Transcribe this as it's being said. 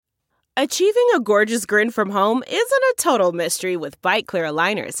Achieving a gorgeous grin from home isn't a total mystery with Bite Clear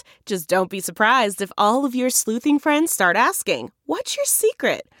aligners. Just don't be surprised if all of your sleuthing friends start asking, "What's your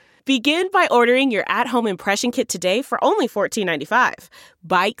secret?" Begin by ordering your at-home impression kit today for only $14.95.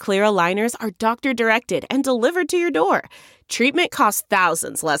 Bite Clear aligners are doctor-directed and delivered to your door. Treatment costs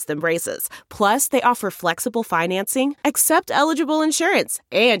thousands less than braces. Plus, they offer flexible financing, accept eligible insurance,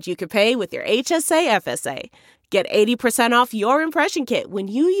 and you can pay with your HSA FSA. Get 80% off your impression kit when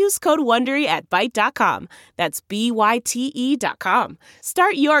you use code WONDERY at Byte.com. That's BYTE.com.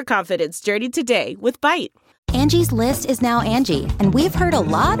 Start your confidence journey today with Byte. Angie's List is now Angie, and we've heard a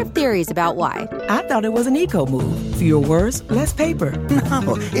lot of theories about why. I thought it was an eco move. Fewer words, less paper.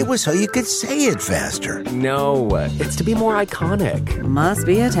 No, it was so you could say it faster. No, it's to be more iconic. Must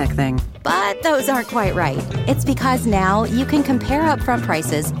be a tech thing. But those aren't quite right. It's because now you can compare upfront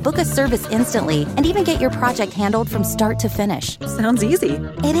prices, book a service instantly, and even get your project handled from start to finish. Sounds easy.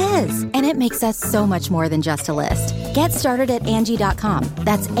 It is, and it makes us so much more than just a list. Get started at Angie.com.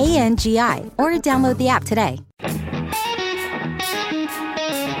 That's ANGI, or download the app today.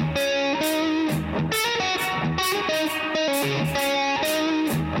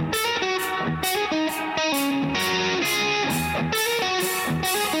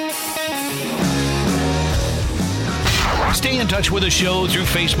 Stay in touch with the show through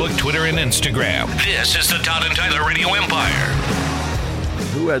Facebook, Twitter, and Instagram. This is the Todd and Tyler Radio Empire.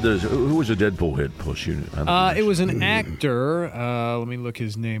 Who was a Deadpool hit? It was an actor. Let me look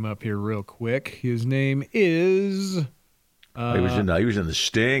his name up here real quick. His name is... he was in The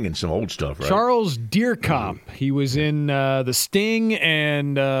Sting and some old stuff, right? Charles Deerkop. He was in The Sting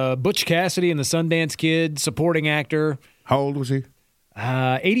and Butch Cassidy and the Sundance Kid, supporting actor. How old was he?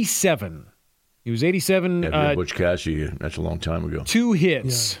 87. He was 87. Butch Cassidy, that's a long time ago. 2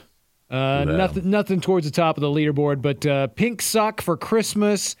 hits. Yeah. Nothing towards the top of the leaderboard, but Pink Sock for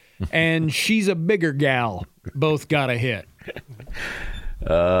Christmas and She's a Bigger Gal both got a hit.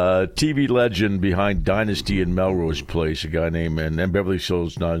 TV legend behind Dynasty in Melrose Place, a guy named, and Beverly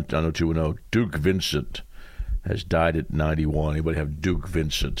Hills 90210, Duke Vincent, has died at 91. Anybody have Duke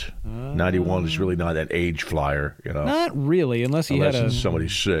Vincent? 91 is really not an age flyer, you know. Not really, unless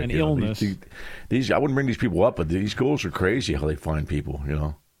somebody's sick, an illness. These I wouldn't bring these people up, but these girls are crazy how they find people, you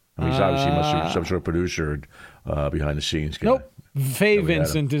know. I mean, he's obviously must be some sort of producer behind the scenes guy. Nope. Faye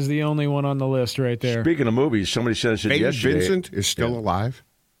Vincent is the only one on the list right there. Speaking of movies, somebody said yesterday. Faye Vincent is still alive?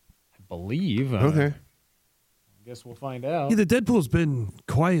 I believe. Okay. I guess we'll find out. Yeah, the Deadpool's been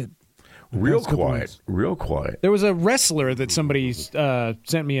quiet. Real quiet. There was a wrestler that somebody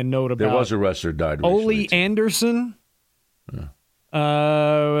sent me a note about. There was a wrestler died recently. Ole Anderson,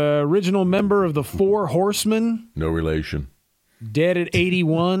 original member of the Four Horsemen. No relation. Dead at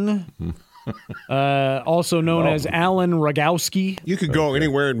 81. Also known as Alan Rogowski. You could go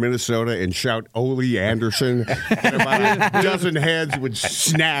anywhere in Minnesota and shout Ole Anderson, and about a dozen heads would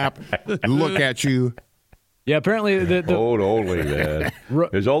snap and look at you. Yeah, apparently the old Ole, man.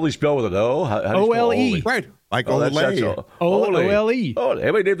 Is Ole spelled with an O? O-L-E. Right, like Ole. O-L-E. Oh,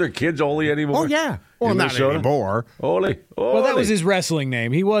 everybody name their kids Ole anymore? Oh, yeah. Well, not anymore. Ole. Well, that was his wrestling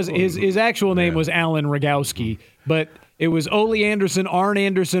name. He was his actual name was Alan Rogowski, but it was Ole Anderson, Arn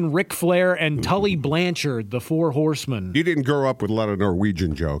Anderson, Ric Flair, and Tully Blanchard, the Four Horsemen. You didn't grow up with a lot of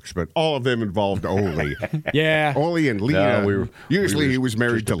Norwegian jokes, but all of them involved Ole. Yeah. Ole and Lena. Usually he was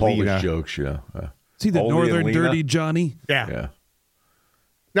married to Polish Lena. Jokes, yeah. See the Northern Dirty Johnny? Yeah.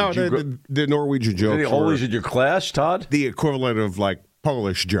 No, the Norwegian jokes. Any Ole's in your class, Todd? The equivalent of like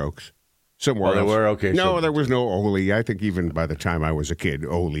Polish jokes. Somewhere else. Were? Okay. No, there was no Ole. I think even by the time I was a kid,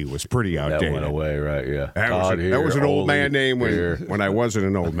 Ole was pretty outdated. That went away, right? Yeah. That was an old man name when I wasn't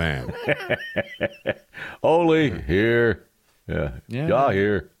an old man. Ole here. Yeah.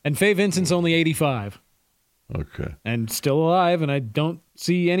 Here. And Faye Vincent's only 85. Okay. And still alive, and I don't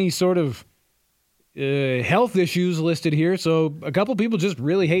see any sort of health issues listed here, so a couple people just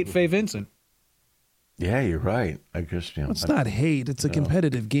really hate Faye Vincent. Yeah, you're right. I guess it's not hate; it's a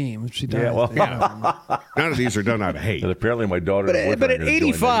competitive game. If she dies, none of these are done out of hate. And apparently, my daughter. But at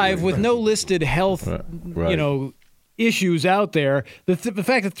 85, with no listed health, issues out there, the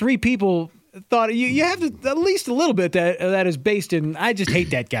fact that 3 people thought you have to at least a little bit that is based in. I just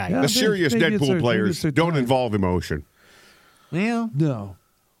hate that guy. The serious Deadpool players don't involve emotion. Yeah, no,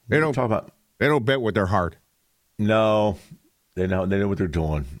 they don't talk about. They don't bet with their heart. No. They know what they're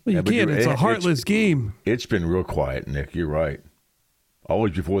doing. Well, you can't. It's a heartless game. It's been real quiet, Nick. You're right.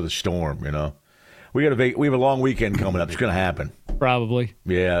 Always before the storm, you know. We have a long weekend coming up. It's going to happen. Probably.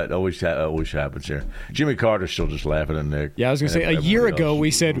 Yeah, it always happens here. Jimmy Carter's still just laughing at Nick. Yeah, I was going to say, a year ago we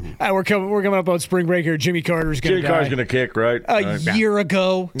said, we're coming up on spring break here. Jimmy Carter's going to die. Jimmy Carter's going to kick, right? A year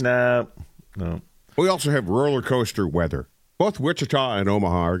ago. No. We also have roller coaster weather. Both Wichita and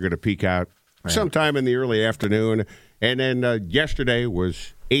Omaha are going to peak out sometime in the early afternoon. And then yesterday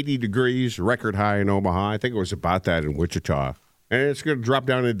was 80 degrees, record high in Omaha. I think it was about that in Wichita. And it's going to drop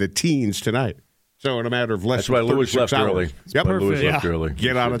down into the teens tonight. So in a matter of less than 36 hours. Early. Yep. Lewis left early.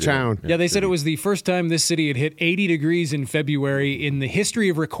 Get out of town. Yeah, they said it was the first time this city had hit 80 degrees in February in the history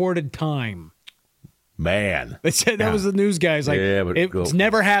of recorded time. Man. They said that was the news guys. Like, but it's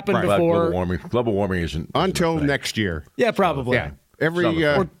never happened before. Global warming isn't until next year. Yeah, probably. Yeah.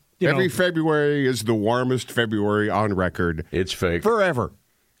 Every February is the warmest February on record. It's fake. Forever.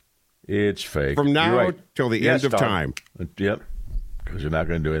 It's fake. From now till the end of time. Yep. Because you're not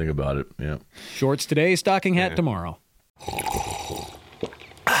going to do anything about it. Yeah. Shorts today, stocking hat tomorrow.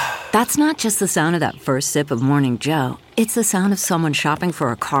 That's not just the sound of that first sip of Morning Joe. It's the sound of someone shopping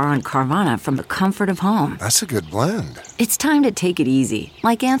for a car on Carvana from the comfort of home. That's a good blend. It's time to take it easy,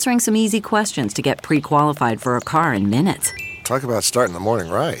 like answering some easy questions to get pre-qualified for a car in minutes. Talk about starting the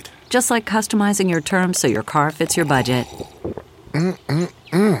morning right. Just like customizing your terms so your car fits your budget.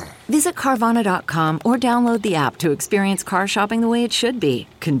 Visit Carvana.com or download the app to experience car shopping the way it should be.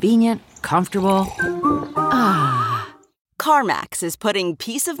 Convenient, comfortable. CarMax is putting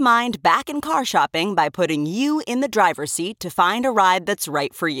peace of mind back in car shopping by putting you in the driver's seat to find a ride that's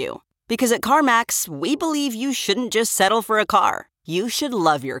right for you. Because at CarMax, we believe you shouldn't just settle for a car. You should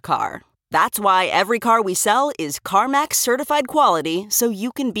love your car. That's why every car we sell is CarMax certified quality, so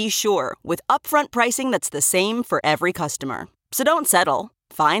you can be sure with upfront pricing that's the same for every customer. So don't settle.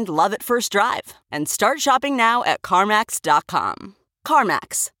 Find love at first drive and start shopping now at CarMax.com.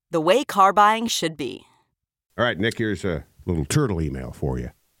 CarMax, the way car buying should be. All right, Nick, here's a little turtle email for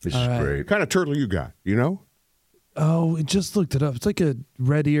you. This is great. What kind of turtle you got? You know? Oh, I just looked it up. It's like a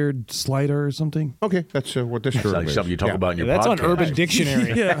red-eared slider or something. Okay, that's what this turtle like is. something you talk about in your That's podcast. on Urban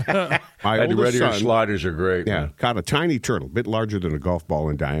Dictionary. My The oldest red-eared son, sliders are great. Yeah, caught a tiny turtle, a bit larger than a golf ball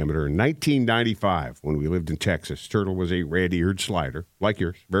in diameter, in 1995 when we lived in Texas. Turtle was a red-eared slider, like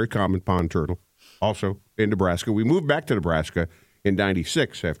yours, very common pond turtle, also in Nebraska. We moved back to Nebraska in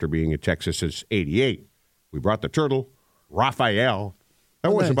 96 after being in Texas since 88. We brought the turtle, Raphael.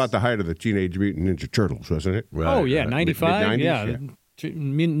 That was about the height of the Teenage Mutant Ninja Turtles, wasn't it? Right, oh, yeah, 95? Yeah.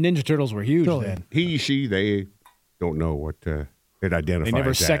 Ninja Turtles were huge then. He, she, they don't know what it identifies They never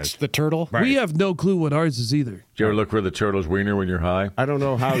as. sexed the turtle? Right. We have no clue what ours is either. Do you ever look for the turtle's wiener when you're high? I don't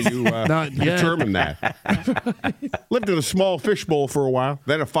know how you determine that. Lived in a small fishbowl for a while,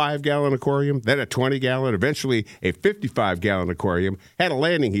 then a 5-gallon aquarium, then a 20-gallon, eventually a 55-gallon aquarium. Had a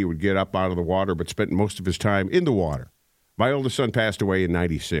landing he would get up out of the water, but spent most of his time in the water. My oldest son passed away in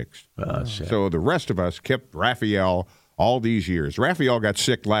 96. So the rest of us kept Raphael all these years. Raphael got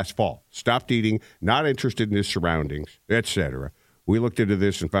sick last fall, stopped eating, not interested in his surroundings, etc. We looked into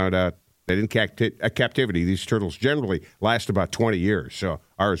this and found out that in captivity, these turtles generally last about 20 years. So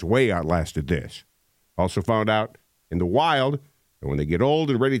ours way outlasted this. Also found out in the wild, and when they get old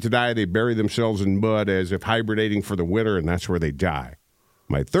and ready to die, they bury themselves in mud as if hibernating for the winter, and that's where they die.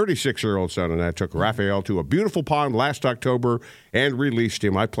 My 36-year-old son and I took Raphael to a beautiful pond last October and released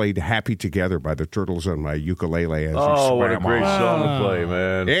him. I played Happy Together by the Turtles on my ukulele as he swam what a great off. song to play,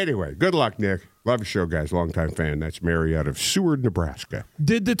 man. Anyway, good luck, Nick. Love your show, guys. Longtime fan. That's Mary out of Seward, Nebraska.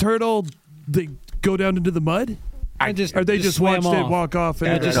 Did the turtle go down into the mud? Or they just watched it walk off?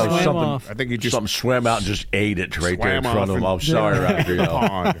 And just swam off. I think he just something swam out and just ate it right there in swam front of him. off I'm sorry, Roger.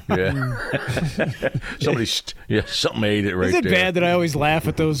 pond. Yeah. Something ate it right Isn't it there. bad that I always laugh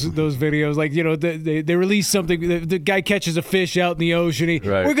at those videos? Like, you know, they release something, the guy catches a fish out in the ocean,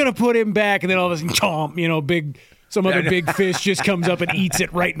 we're going to put him back, and then all of a sudden, chomp, you know, some other big fish just comes up and eats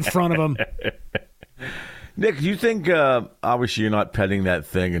it right in front of him. Nick, do you think, obviously you're not petting that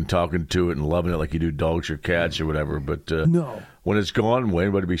thing and talking to it and loving it like you do dogs or cats or whatever, but no. When it's gone,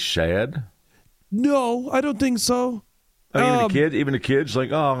 would it be sad? No, I don't think so. Even the kids,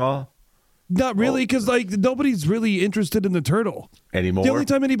 like, oh. Not really, because nobody's really interested in the turtle anymore. The only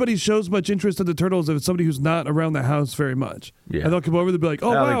time anybody shows much interest in the turtle is if it's somebody who's not around the house very much. Yeah. And they'll come over and be like,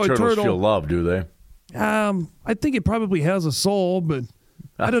 "Oh, I don't wow, think a turtles turtle." feel love, do they? I think it probably has a soul, but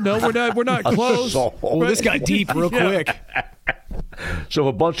I don't know. We're not close. Oh, this got deep real quick. So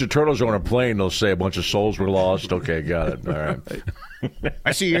if a bunch of turtles are on a plane, they'll say a bunch of souls were lost. Okay, got it. All right.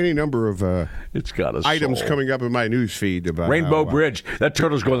 I see any number of it's got a items soul. coming up in my news feed about Rainbow Bridge. That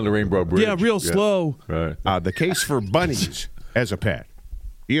turtle's going to the Rainbow Bridge. Yeah, real slow. Right. The case for bunnies as a pet.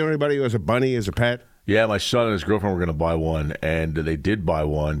 Do you know anybody who has a bunny as a pet? Yeah, my son and his girlfriend were going to buy one, and they did buy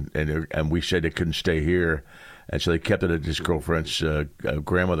one, and we said they couldn't stay here, and so they kept it at his girlfriend's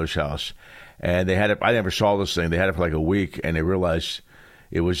grandmother's house. And they had it. I never saw this thing. They had it for like a week, and they realized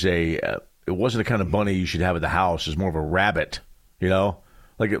it was it wasn't the kind of bunny you should have at the house. It's more of a rabbit,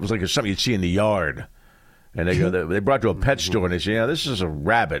 like it was like something you'd see in the yard. And they brought it to a pet store, and they said, this is a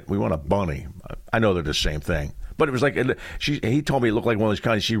rabbit. We want a bunny. I know they're the same thing. But it was like, he told me it looked like one of those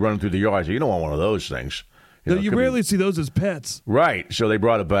kinds you see running through the yard. I said, you don't want one of those things. You rarely see those as pets. Right. So they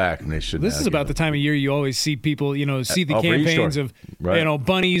brought it back, and they said, this is about the time of year you always see people, see the campaigns of,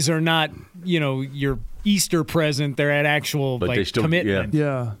 bunnies are not, your Easter present. They're at actual, commitment.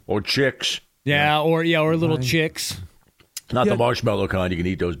 Yeah. Or chicks. Yeah, or little chicks. Not the marshmallow kind. You can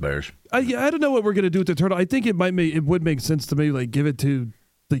eat those bears. I don't know what we're gonna do with the turtle. I think it would make sense to maybe give it to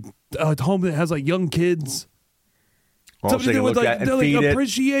a home that has young kids. Somebody that would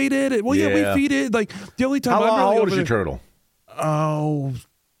appreciate it. Well, we feed it. The only time how old is your turtle? Oh,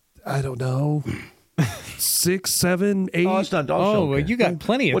 I don't know. 6, 7, 8. Oh, it's not. Well, you got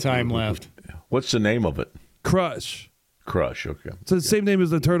plenty of time left. What's the name of it? Crush. Crush. Okay. It's the same name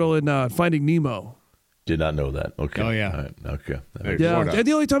as the turtle in Finding Nemo. Did not know that. Okay. Oh, yeah. All right. Okay. Yeah. And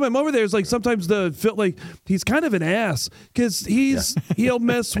the only time I'm over there is sometimes he's kind of an ass because he'll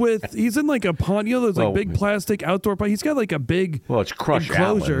mess with, he's in a pond, those big plastic outdoor pond. He's got a big it's Crush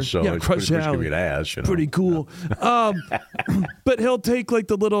enclosure. Allen, so it's Crush Allen. Be an ass, Pretty cool. But he'll take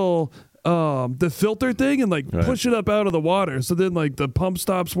the little, the filter thing and push it up out of the water. So then the pump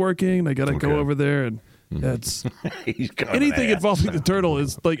stops working. I got to go over there and. That's anything involving the turtle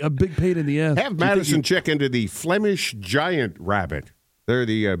is a big pain in the ass. Have Madison check into the Flemish giant rabbit. They're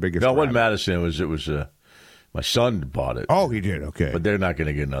the biggest. No, it wasn't Madison. It was my son bought it. Oh, he did. Okay, but they're not going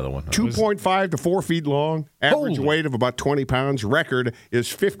to get another one. 2.5 to 4 feet long. Average weight of about 20 pounds. Record is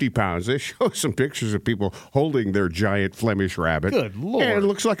 50 pounds. They show some pictures of people holding their giant Flemish rabbit. Good Lord! And it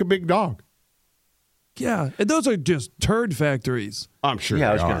looks like a big dog. Yeah, and those are just turd factories. I'm sure.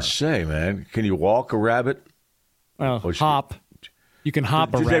 Yeah, I was going to say, man, can you walk a rabbit? Well, hop. You can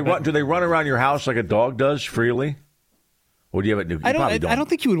hop a rabbit. Do they run around your house like a dog does freely? Or do you have it? I don't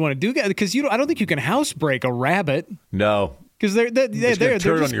think you would want to do that because I don't think you can housebreak a rabbit. No. Because they're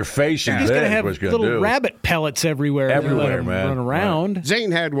turn on your face. You're just going to have little rabbit pellets everywhere. Everywhere, man. Run around. Right.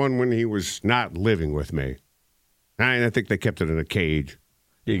 Zane had one when he was not living with me. I think they kept it in a cage.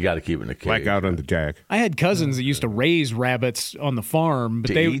 You got to keep it in a cage. Out on the deck. I had cousins that used to raise rabbits on the farm,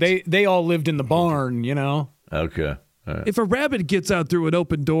 but they all lived in the barn, Okay. Right. If a rabbit gets out through an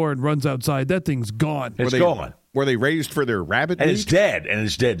open door and runs outside, that thing's gone. It's gone. Were they raised for their rabbit meat? And it's dead. And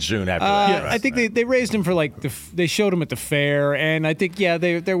it's dead soon after that. I think they raised him for they showed him at the fair, and I think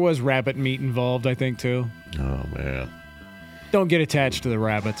there was rabbit meat involved. I think too. Oh man! Don't get attached to the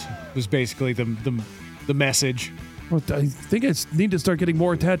rabbits. Was basically the message. Well, I think I need to start getting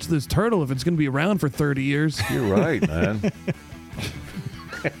more attached to this turtle if it's going to be around for 30 years. You're right, man.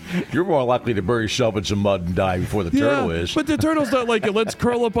 You're more likely to bury yourself in some mud and die before the turtle is. But the turtle's not like a let's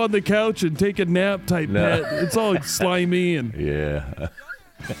curl up on the couch and take a nap type pet. It's all slimy and yeah.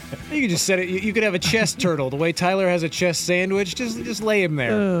 You could just set it. You could have a chest turtle, the way Tyler has a chest sandwich. Just lay him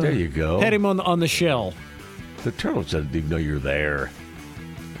there. There you go. Pet him on the shell. The turtle doesn't even know you're there.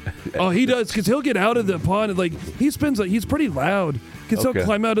 Oh, he does, because he'll get out of the pond and he's pretty loud because he'll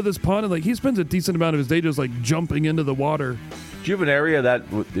climb out of this pond and he spends a decent amount of his day just jumping into the water. Do you have an area that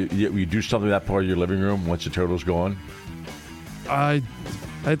you do something in that part of your living room once the turtle's gone? I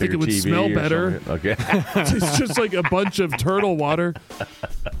think it would TV smell better. Okay. It's just a bunch of turtle water.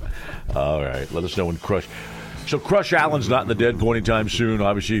 All right. Let us know when Crush. So Crush Allen's not in the dead pool anytime soon.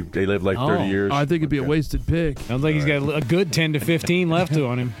 Obviously, they live 30 years. I think it'd be a wasted pick. Sounds like he's got a good 10 to 15 left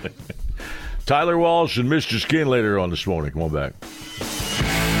on him. Tyler Walsh and Mr. Skin later on this morning. Come on back.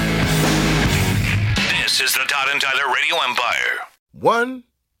 This is the Todd and Tyler Radio Empire. 1,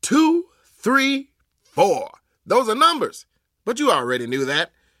 2, 3, 4. Those are numbers, but you already knew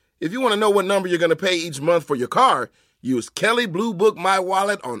that. If you want to know what number you're going to pay each month for your car, use Kelley Blue Book My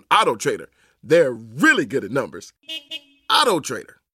Wallet on Auto Trader. They're really good at numbers. Auto Trader.